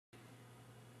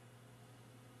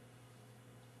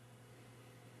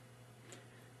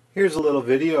Here's a little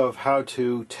video of how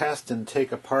to test and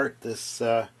take apart this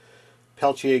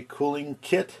Peltier cooling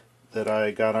kit that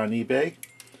I got on eBay.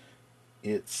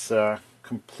 It's a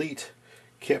complete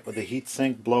kit with a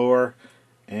heatsink, blower,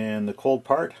 and the cold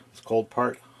part. It's cold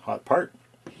part, hot part.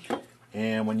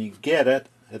 And when you get it,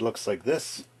 it looks like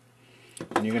this.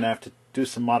 And you're going to have to do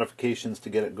some modifications to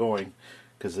get it going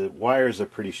because the wires are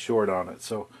pretty short on it.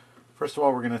 So first of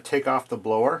all, we're going to take off the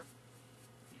blower.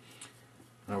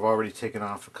 I've already taken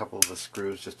off a couple of the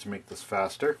screws just to make this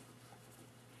faster.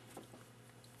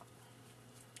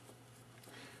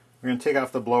 We're going to take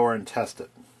off the blower and test it.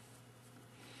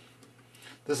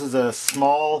 This is a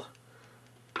small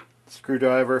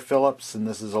screwdriver Phillips, and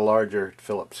this is a larger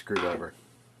Phillips screwdriver.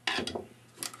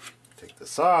 Take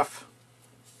this off.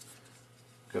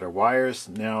 Got our wires.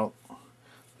 Now,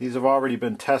 these have already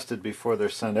been tested before they're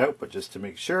sent out, but just to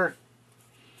make sure,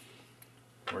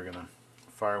 we're going to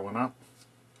fire one up.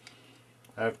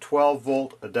 I have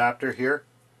 12-volt adapter here.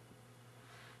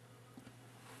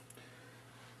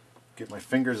 Get my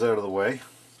fingers out of the way.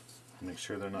 Make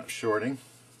sure they're not shorting.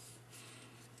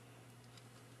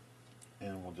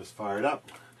 And we'll just fire it up.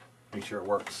 Make sure it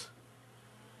works.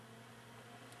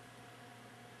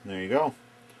 And there you go.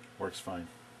 Works fine.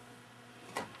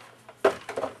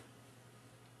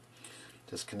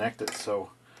 Disconnect it so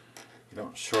you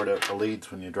don't short out the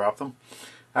leads when you drop them.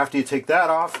 After you take that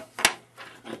off,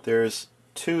 there's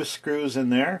 2 screws in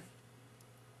there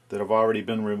that have already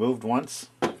been removed once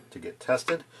to get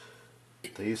tested.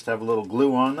 They used to have a little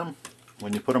glue on them.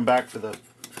 When you put them back for the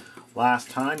last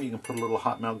time, you can put a little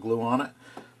hot melt glue on it.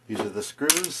 These are the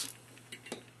screws.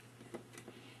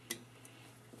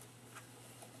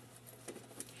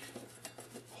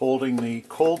 Holding the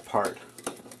cold part,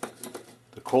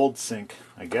 the cold sink,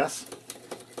 I guess,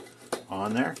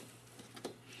 on there.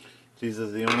 These are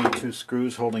the only 2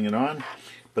 screws holding it on,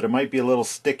 but it might be a little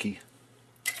sticky.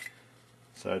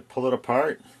 So I'd pull it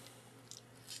apart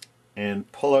and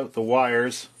pull out the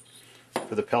wires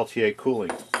for the Peltier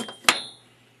cooling.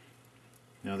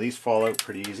 Now these fall out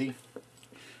pretty easy.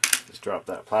 Just drop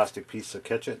that plastic piece to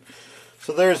catch it.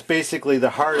 So there's basically the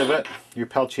heart of it, your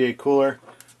Peltier cooler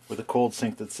with a cold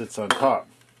sink that sits on top.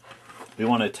 We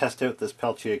want to test out this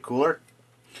Peltier cooler.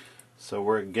 So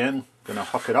we're again going to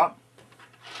hook it up.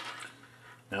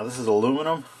 Now this is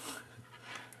aluminum.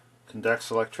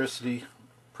 Conducts electricity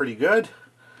pretty good.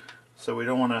 So we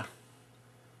don't want to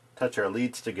touch our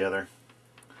leads together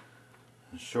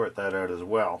and short that out as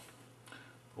well.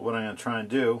 But what I'm going to try and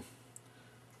do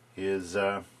is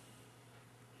that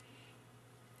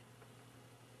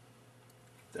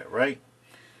right,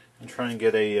 and try and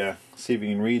get a see if you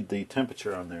can read the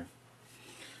temperature on there.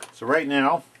 So right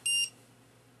now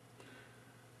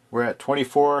we're at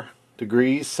 24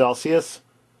 degrees Celsius.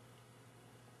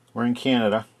 We're in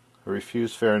Canada. I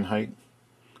refuse Fahrenheit.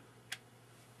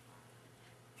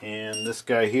 And this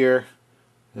guy here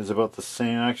is about the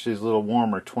same. Actually, it's a little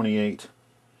warmer, 28.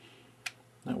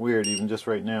 Not weird, even just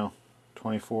right now.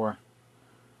 24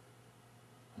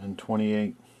 and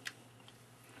 28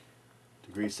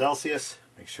 degrees Celsius.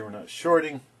 Make sure we're not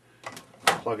shorting.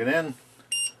 Plug it in.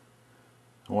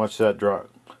 And watch that drop.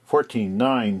 14,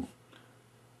 9,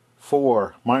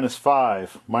 4, minus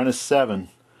 5, minus 7,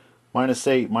 minus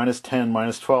 8, minus 10,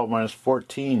 minus 12, minus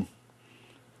 14,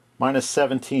 minus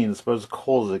 17. It's about as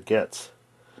cold as it gets.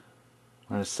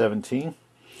 Minus 17.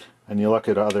 And you look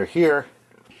at other here,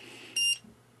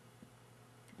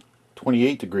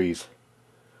 28 degrees,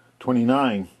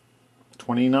 29,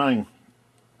 29.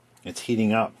 It's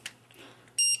heating up.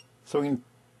 So we can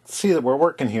see that we're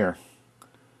working here.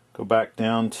 Go back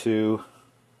down to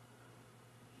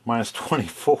minus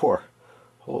 24.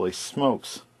 Holy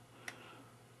smokes.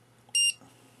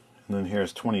 And then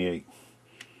here's 28.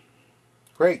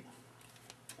 Great.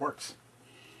 Works.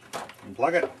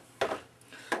 Unplug it.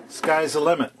 Sky's the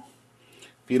limit.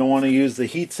 If you don't want to use the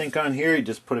heat sink on here, you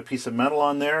just put a piece of metal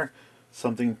on there,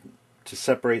 something to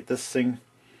separate this thing,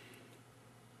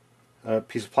 a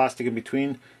piece of plastic in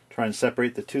between. Try and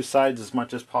separate the 2 sides as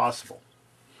much as possible.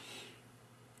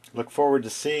 Look forward to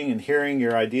seeing and hearing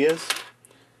your ideas,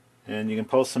 and you can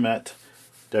post them at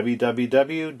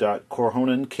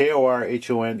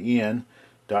www.KorhonenCa.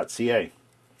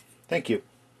 Thank you.